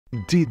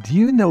Did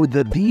you know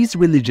that these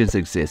religions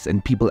exist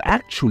and people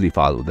actually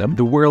follow them?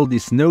 The world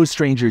is no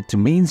stranger to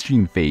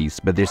mainstream faiths,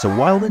 but there's a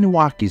wild and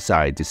wacky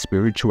side to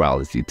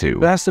spirituality too.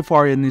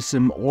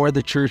 Pastafarianism, or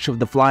the Church of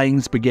the Flying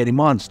Spaghetti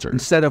Monster.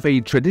 Instead of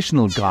a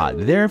traditional god,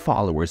 their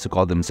followers, who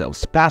call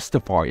themselves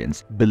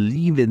Pastafarians,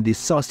 believe in the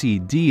saucy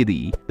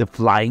deity, the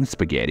Flying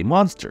Spaghetti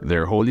Monster.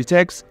 Their holy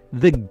text?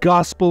 The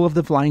Gospel of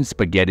the Flying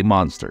Spaghetti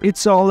Monster.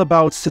 It's all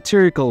about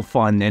satirical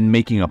fun and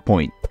making a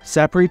point.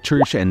 Separate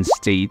church and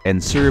state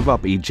and serve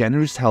up a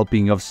generous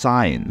helping of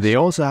science. They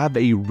also have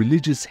a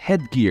religious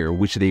headgear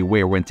which they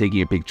wear when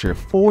taking a picture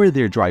for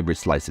their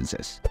driver's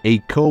licenses. A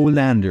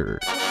colander.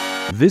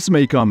 This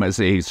may come as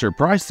a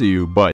surprise to you, but